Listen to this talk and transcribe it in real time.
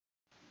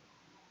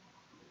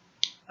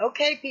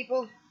Okay,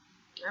 people,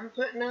 I'm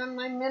putting on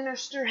my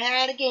minister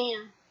hat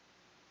again.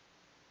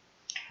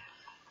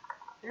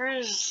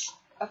 There's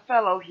a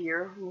fellow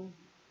here who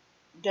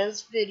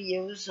does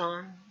videos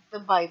on the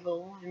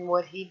Bible and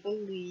what he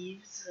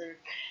believes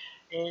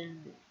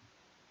and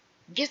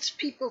gets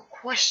people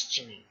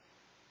questioning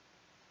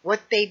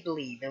what they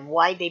believe and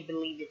why they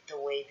believe it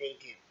the way they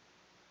do.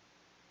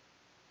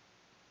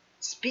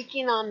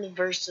 Speaking on the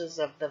verses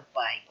of the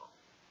Bible.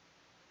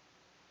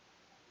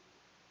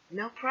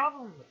 No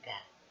problem with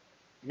that.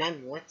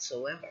 None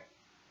whatsoever.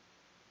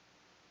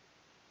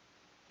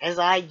 As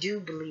I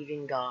do believe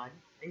in God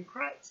and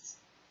Christ.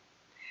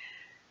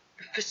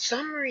 But for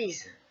some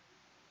reason,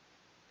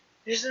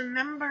 there's a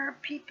number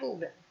of people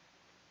that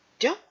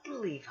don't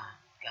believe on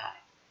God.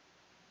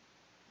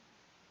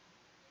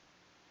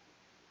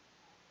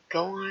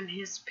 Go on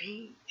his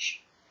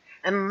page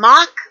and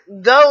mock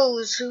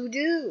those who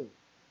do.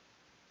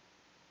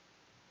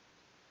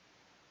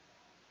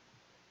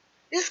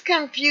 This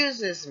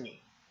confuses me.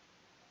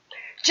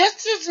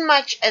 Just as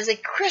much as a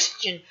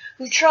Christian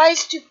who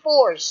tries to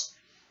force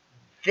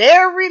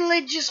their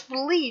religious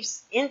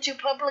beliefs into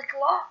public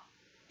law.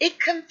 It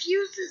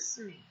confuses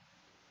me.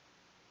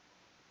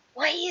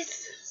 Why is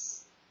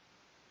this?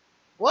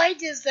 Why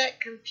does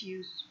that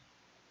confuse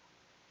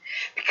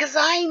me? Because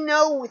I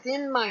know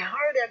within my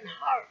heart and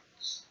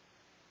hearts,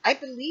 I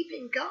believe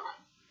in God.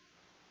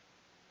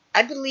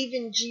 I believe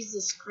in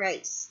Jesus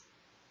Christ.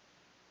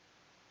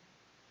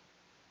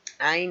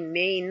 I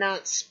may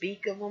not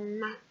speak of him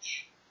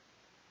much.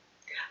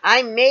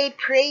 I may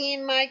pray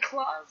in my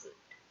closet.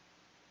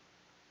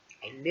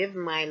 I live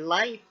my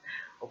life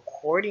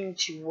according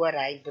to what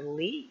I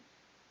believe.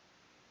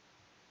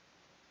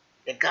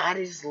 That God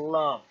is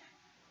love.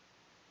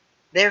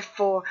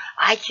 Therefore,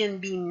 I can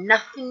be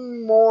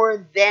nothing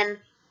more than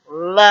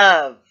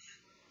love.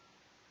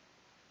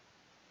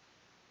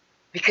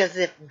 Because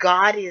if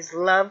God is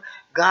love,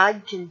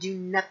 God can do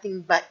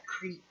nothing but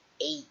create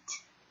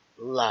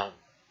love.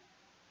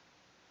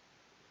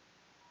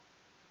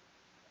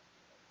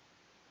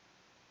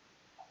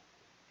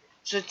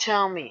 So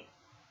tell me,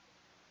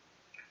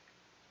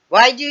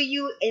 why do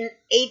you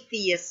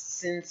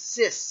atheists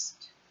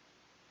insist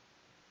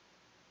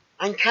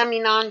on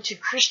coming on to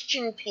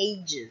Christian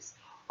pages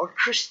or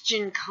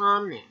Christian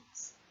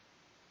comments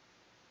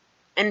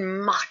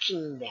and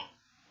mocking them,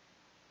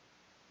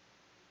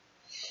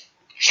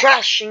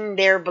 trashing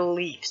their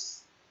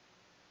beliefs?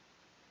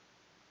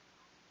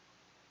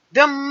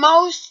 The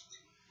most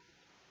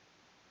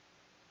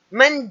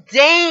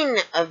mundane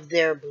of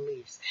their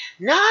beliefs.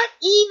 Not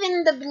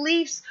even the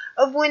beliefs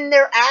of when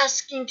they're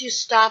asking to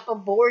stop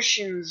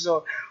abortions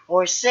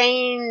or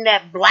saying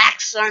that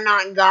blacks are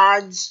not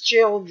God's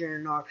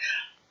children or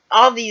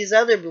all these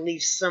other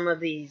beliefs some of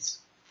these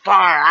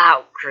far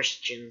out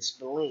Christians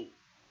believe,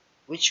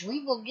 which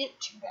we will get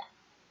to that.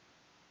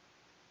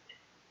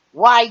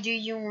 Why do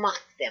you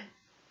mock them?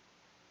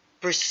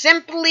 For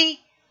simply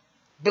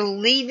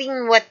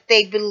believing what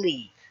they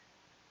believe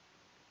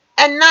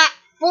and not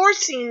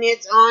forcing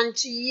it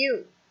onto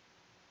you.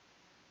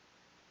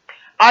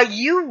 Are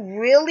you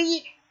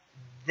really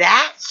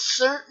that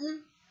certain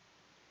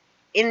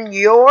in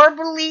your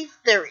belief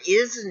there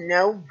is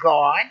no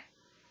God?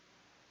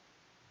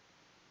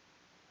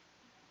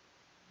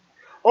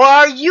 Or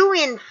are you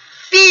in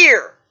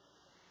fear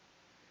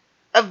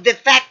of the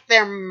fact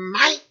there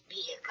might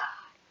be a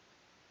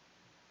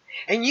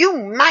God? And you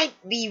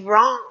might be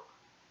wrong.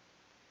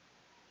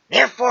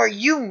 Therefore,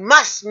 you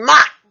must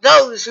mock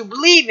those who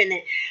believe in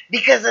it.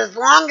 Because as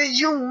long as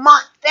you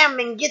mock them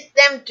and get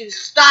them to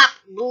stop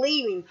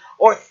believing,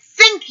 or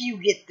think you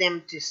get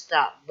them to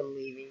stop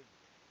believing,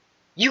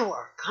 you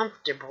are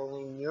comfortable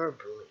in your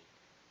belief.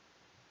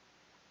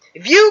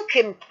 If you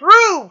can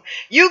prove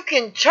you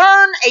can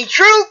turn a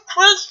true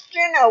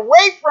Christian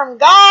away from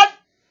God,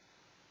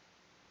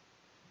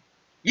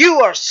 you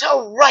are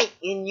so right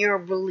in your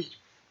belief.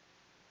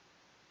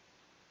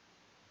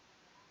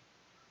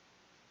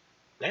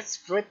 Let's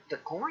flip the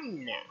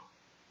coin now.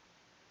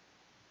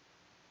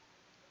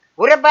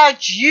 What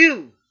about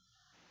you,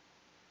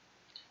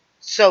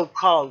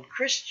 so-called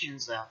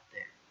Christians out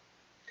there,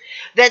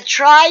 that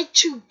try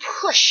to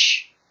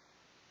push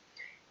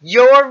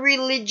your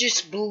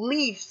religious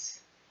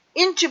beliefs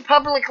into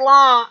public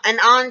law and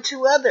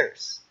onto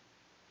others?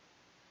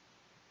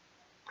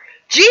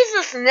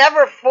 Jesus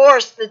never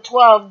forced the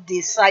 12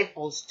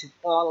 disciples to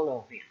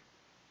follow him.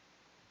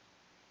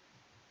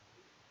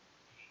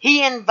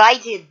 He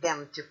invited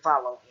them to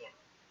follow him.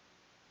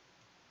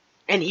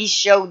 And he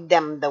showed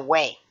them the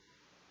way.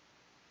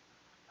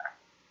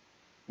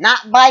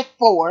 Not by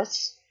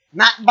force,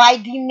 not by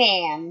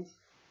demand,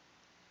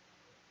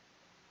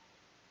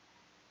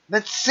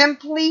 but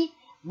simply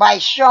by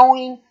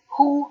showing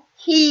who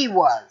he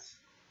was.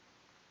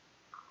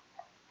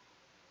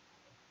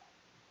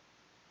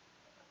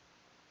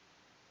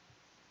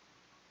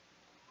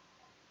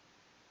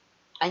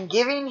 And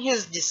giving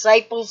his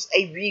disciples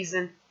a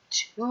reason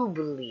to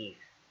believe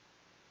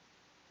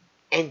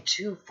and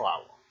to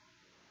follow.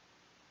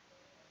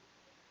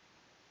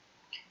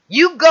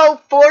 You go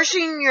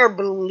forcing your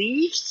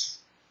beliefs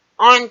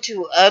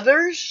onto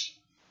others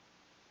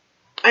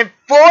and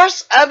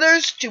force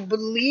others to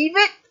believe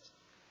it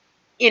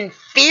in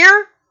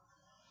fear,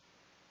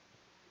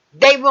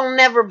 they will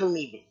never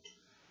believe it.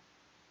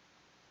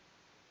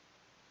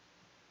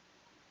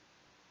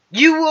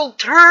 You will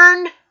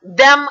turn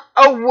them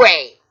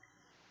away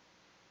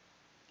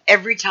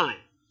every time.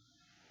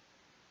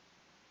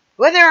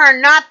 Whether or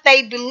not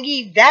they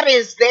believe, that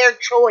is their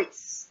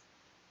choice.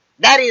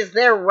 That is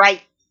their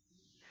right.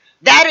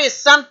 That is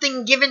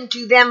something given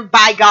to them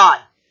by God,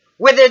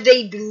 whether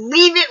they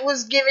believe it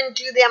was given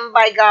to them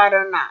by God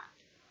or not.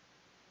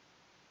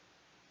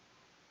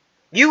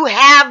 You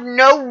have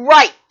no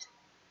right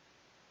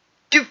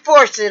to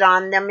force it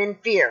on them in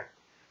fear.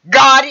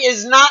 God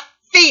is not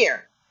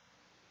fear.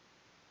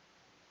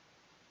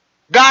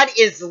 God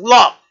is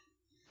love.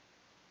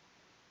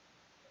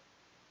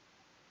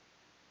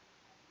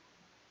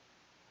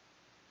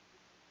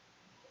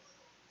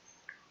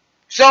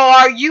 So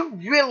are you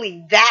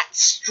really that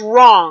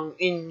strong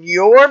in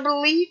your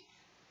belief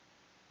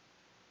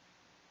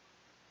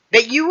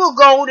that you will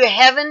go to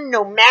heaven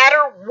no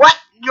matter what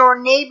your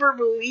neighbor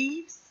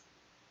believes?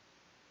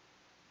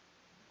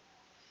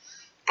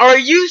 Are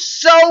you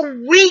so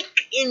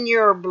weak in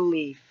your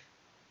belief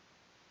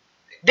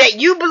that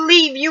you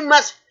believe you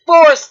must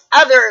force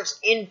others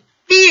in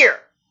fear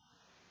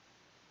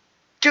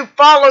to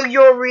follow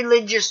your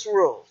religious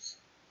rules?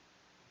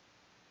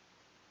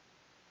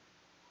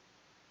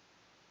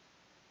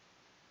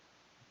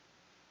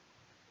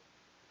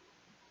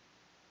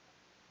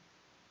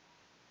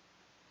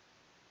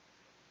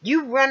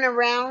 You run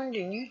around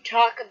and you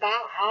talk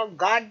about how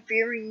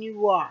God-fearing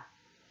you are.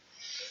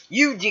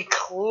 You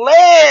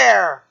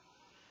declare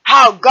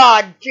how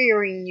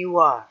God-fearing you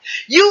are.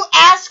 You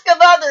ask of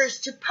others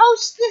to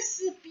post this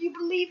if you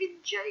believe in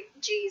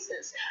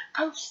Jesus.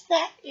 Post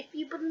that if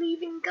you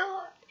believe in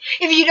God.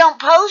 If you don't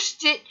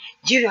post it,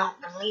 you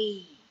don't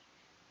believe.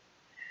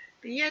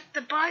 But yet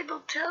the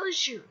Bible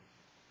tells you,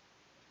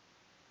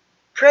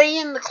 pray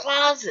in the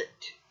closet.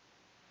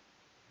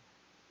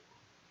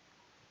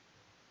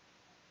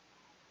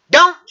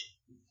 Don't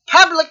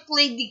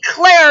publicly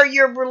declare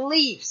your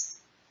beliefs.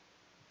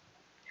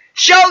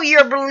 Show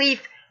your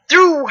belief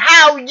through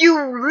how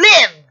you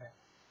live,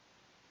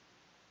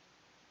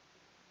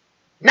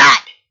 not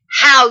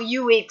how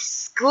you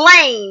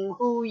exclaim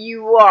who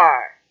you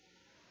are.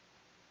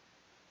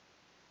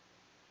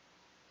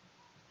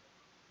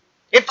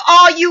 If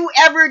all you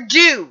ever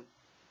do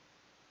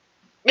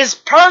is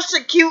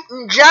persecute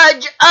and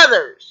judge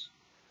others,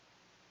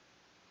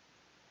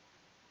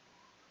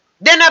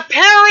 then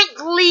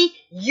apparently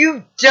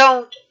you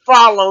don't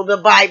follow the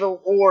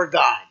Bible or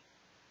God.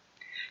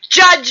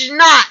 Judge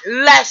not,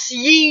 lest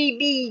ye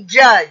be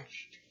judged.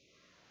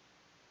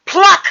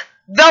 Pluck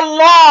the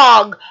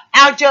log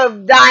out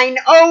of thine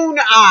own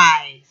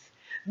eyes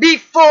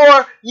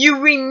before you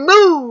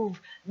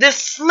remove the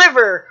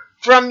sliver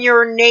from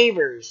your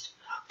neighbor's.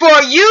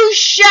 For you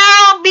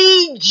shall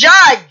be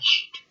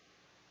judged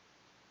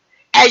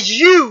as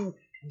you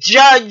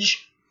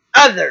judge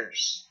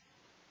others.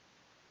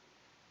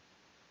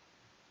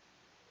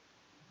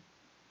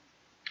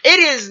 It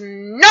is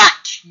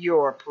not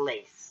your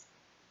place.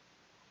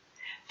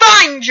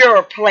 Find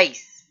your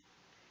place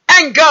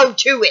and go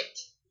to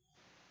it.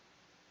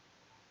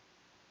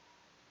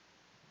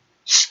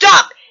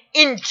 Stop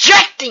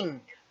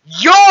injecting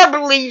your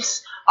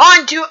beliefs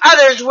onto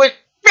others with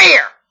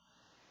fear.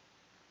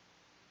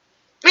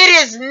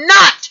 It is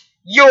not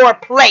your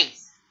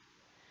place.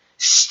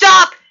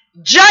 Stop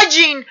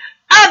judging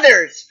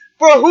others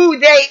for who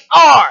they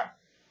are.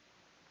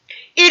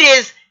 It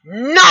is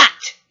not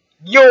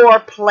your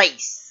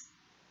place.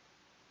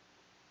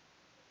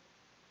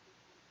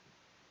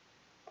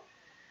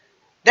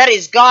 That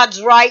is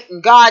God's right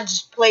and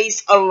God's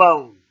place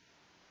alone,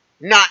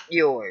 not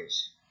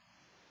yours.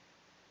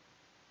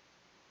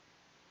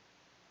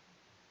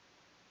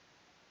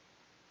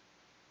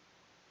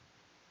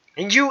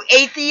 And you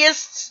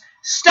atheists,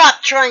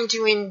 stop trying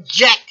to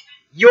inject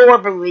your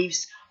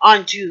beliefs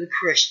onto the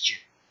Christian.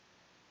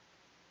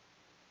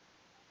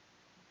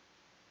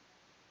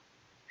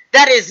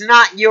 That is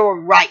not your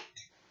right.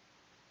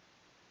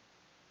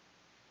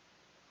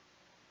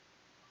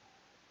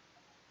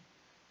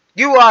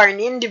 You are an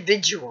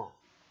individual.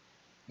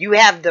 You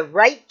have the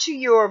right to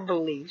your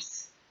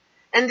beliefs,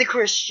 and the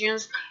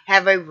Christians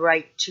have a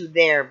right to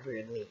their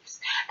beliefs.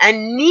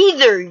 And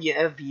neither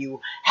of you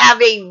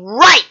have a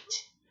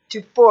right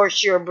to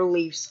force your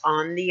beliefs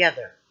on the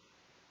other.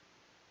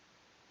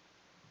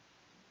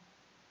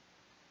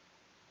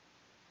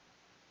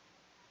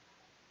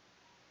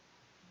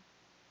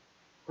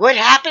 What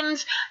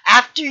happens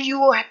after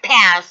you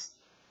pass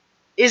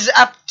is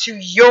up to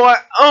your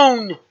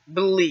own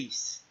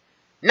beliefs,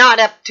 not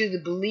up to the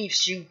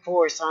beliefs you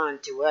force on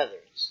to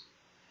others.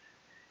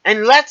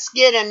 And let's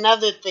get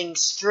another thing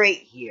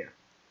straight here.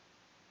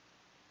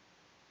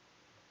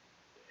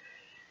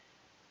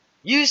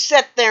 You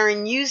sit there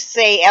and you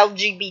say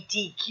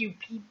LGBTQ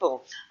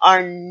people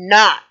are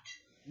not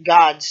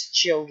God's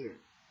children.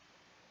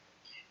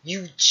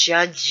 You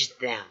judge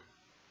them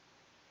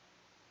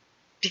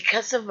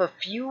because of a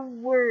few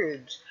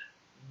words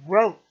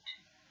wrote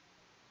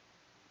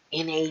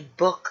in a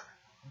book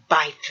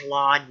by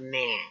flawed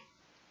man.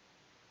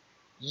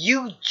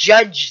 You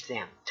judge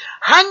them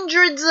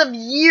hundreds of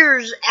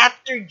years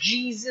after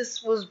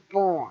Jesus was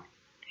born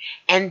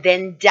and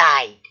then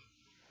died.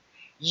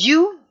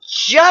 You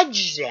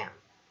judge them.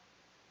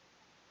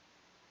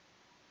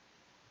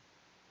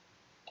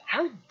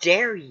 How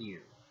dare you?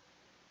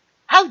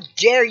 How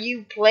dare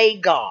you play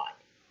God?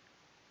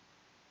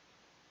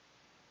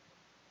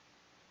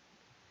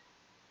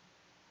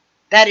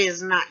 That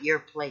is not your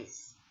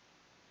place.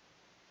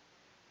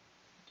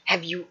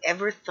 Have you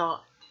ever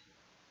thought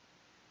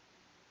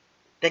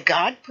that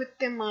God put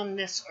them on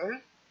this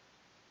earth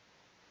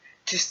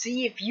to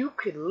see if you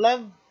could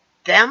love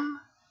them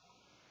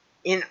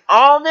in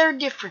all their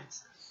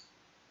differences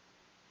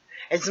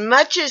as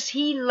much as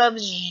He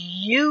loves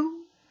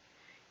you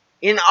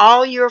in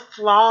all your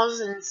flaws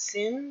and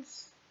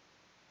sins?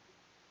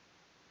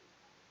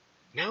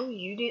 No,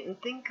 you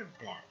didn't think of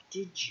that,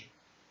 did you?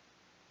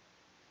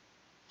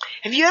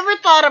 Have you ever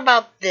thought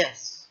about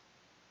this?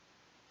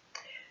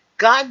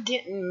 God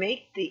didn't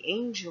make the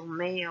angel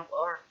male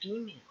or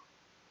female.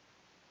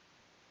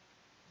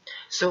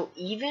 So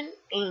even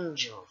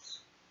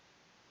angels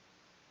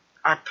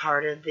are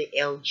part of the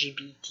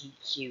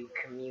LGBTQ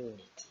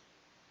community.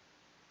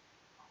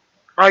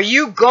 Are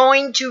you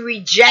going to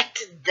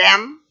reject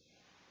them?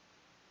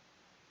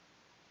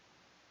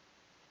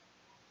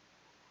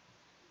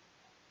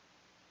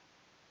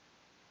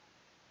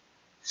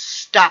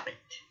 Stop it.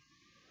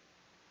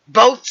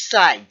 Both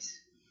sides.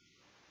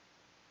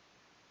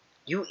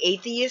 You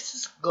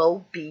atheists,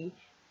 go be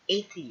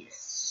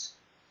atheists.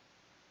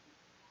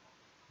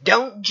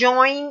 Don't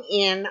join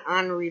in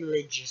on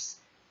religious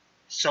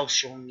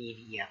social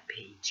media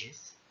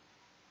pages.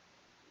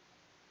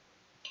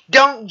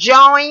 Don't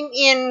join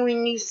in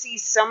when you see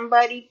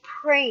somebody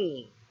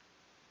praying.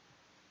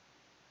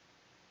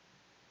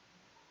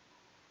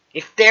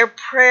 If their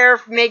prayer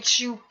makes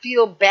you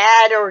feel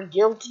bad or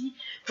guilty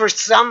for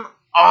some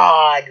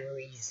odd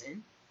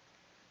reason,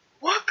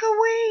 walk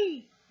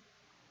away.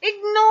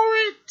 Ignore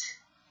it.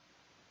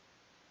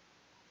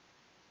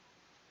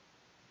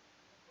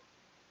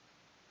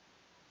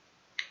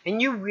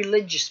 And you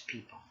religious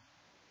people,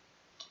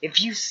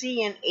 if you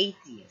see an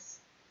atheist,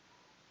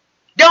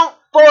 don't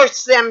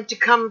force them to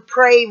come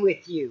pray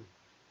with you.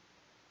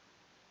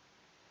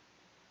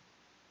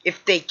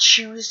 If they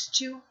choose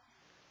to,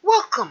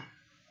 welcome.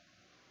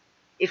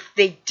 If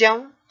they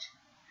don't,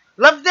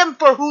 love them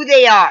for who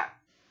they are,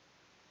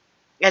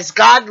 as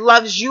God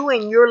loves you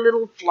and your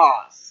little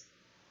flaws,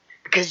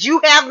 because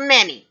you have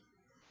many,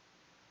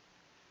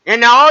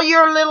 and all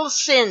your little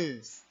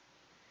sins,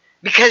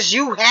 because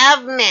you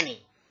have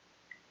many.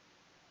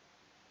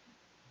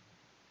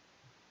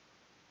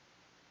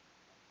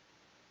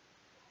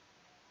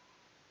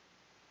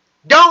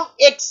 Don't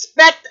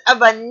expect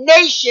of a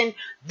nation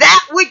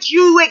that which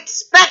you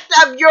expect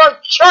of your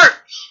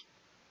church.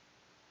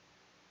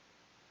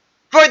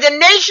 For the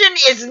nation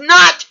is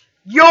not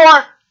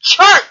your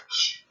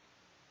church.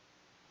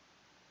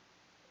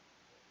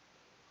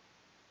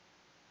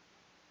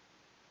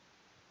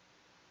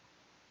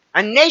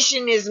 A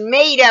nation is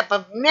made up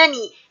of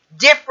many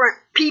different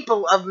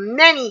people of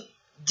many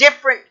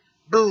different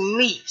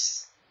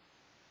beliefs.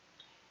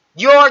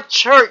 Your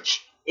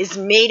church is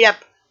made up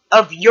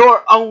of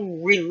your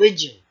own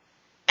religion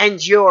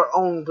and your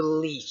own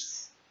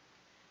beliefs.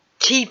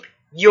 Keep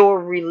your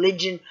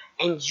religion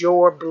and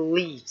your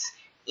beliefs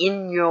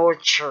in your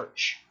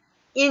church,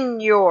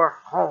 in your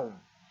home.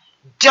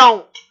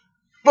 Don't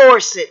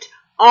force it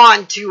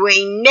onto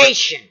a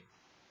nation.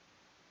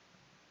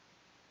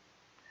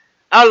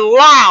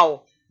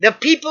 Allow the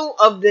people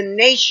of the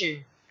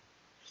nation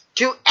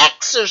to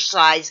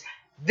exercise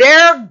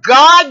their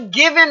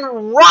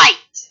God-given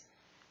right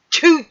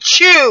to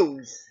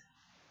choose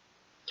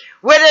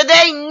whether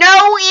they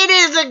know it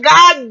is a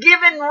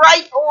God-given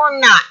right or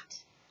not.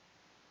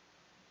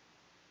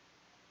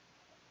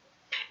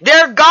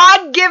 Their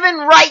God-given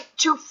right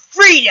to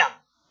freedom.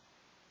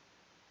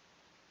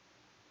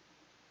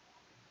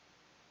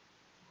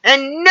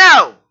 And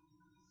know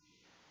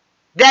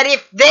that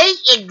if they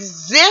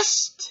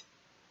exist,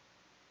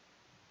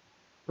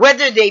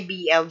 whether they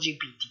be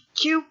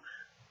LGBTQ,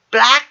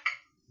 black,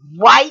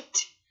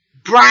 white,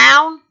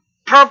 brown,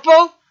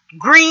 purple,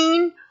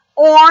 green,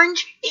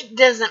 orange, it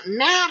doesn't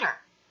matter.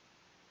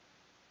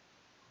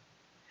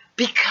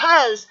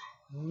 Because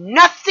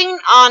nothing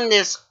on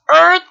this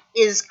earth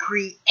is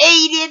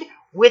created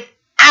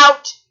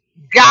without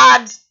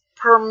God's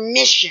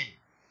permission.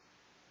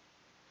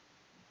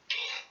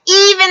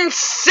 Even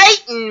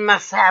Satan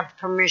must have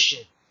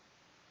permission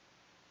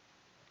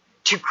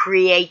to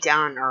create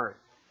on earth.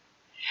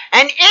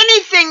 And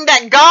anything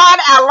that God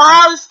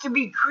allows to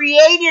be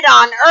created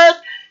on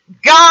earth,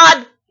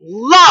 God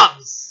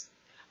loves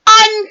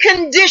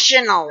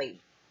unconditionally.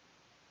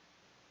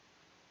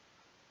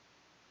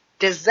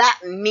 Does that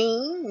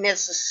mean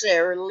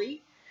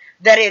necessarily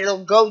that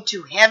it'll go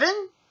to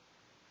heaven?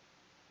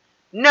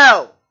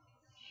 No,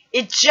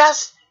 it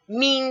just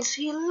means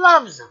he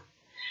loves them.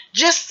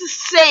 Just the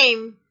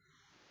same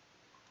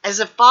as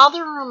a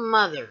father or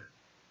mother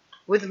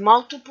with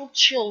multiple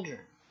children.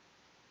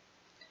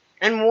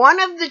 And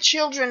one of the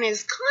children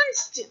is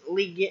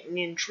constantly getting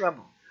in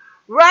trouble,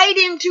 right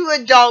into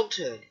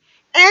adulthood,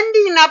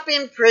 ending up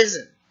in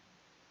prison.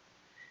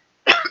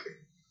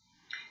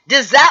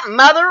 Does that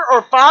mother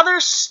or father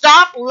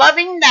stop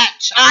loving that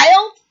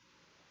child?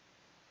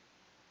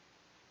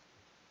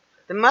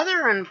 The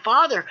mother and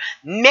father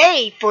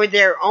may, for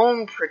their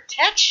own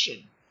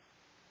protection,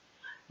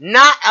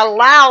 not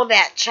allow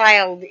that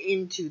child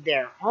into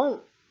their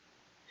home.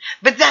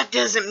 But that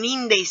doesn't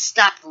mean they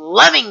stop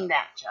loving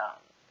that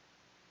child.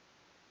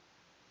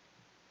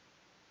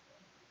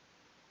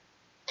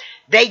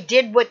 They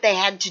did what they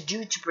had to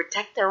do to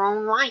protect their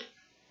own life.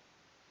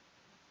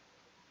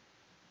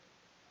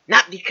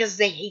 Not because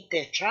they hate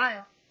their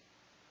child,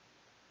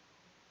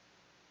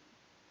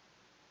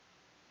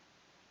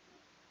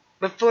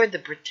 but for the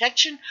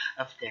protection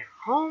of their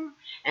home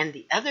and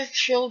the other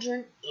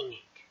children in it.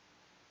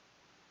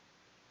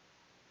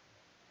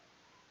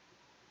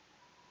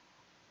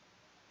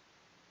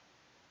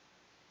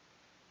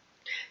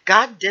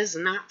 God does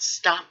not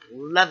stop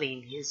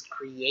loving his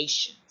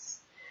creations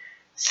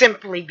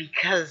simply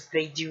because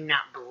they do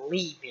not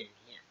believe in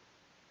him.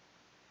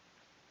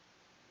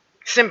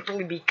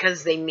 Simply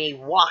because they may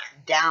walk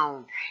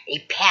down a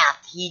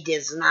path he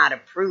does not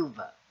approve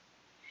of.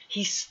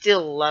 He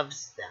still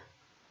loves them.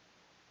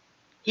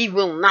 He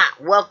will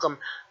not welcome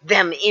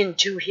them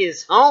into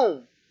his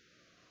home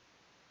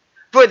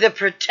for the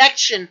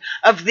protection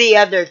of the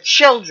other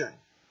children.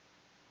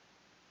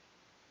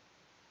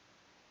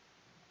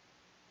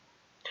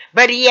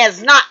 But he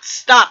has not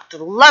stopped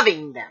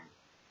loving them.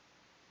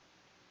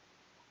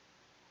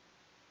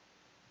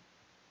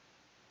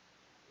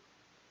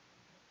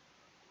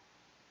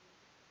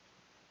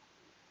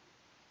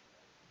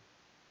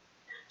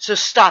 So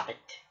stop it.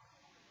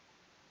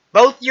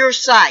 Both your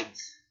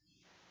sides.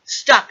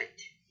 Stop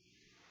it.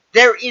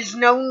 There is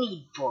no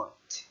need for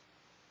it.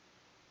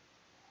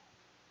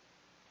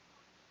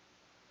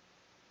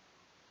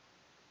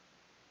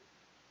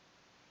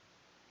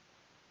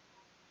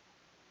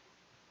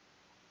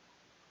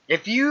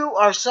 If you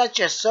are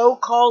such a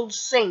so-called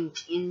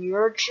saint in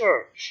your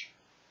church,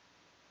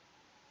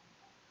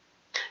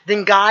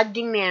 then God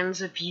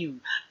demands of you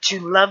to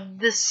love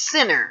the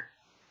sinner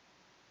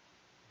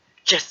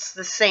just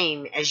the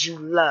same as you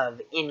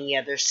love any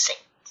other saint.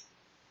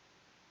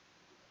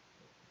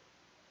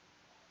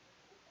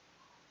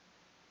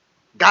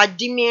 God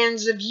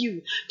demands of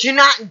you to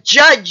not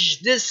judge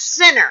the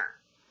sinner.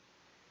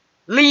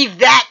 Leave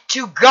that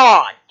to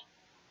God.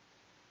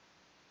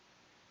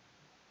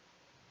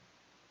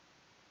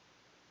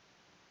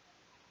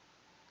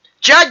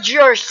 Judge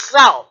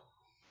yourself.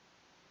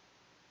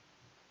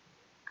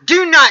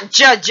 Do not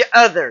judge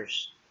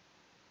others.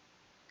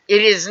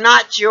 It is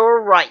not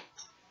your right.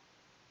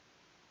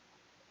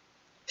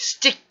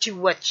 Stick to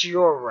what's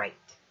your right.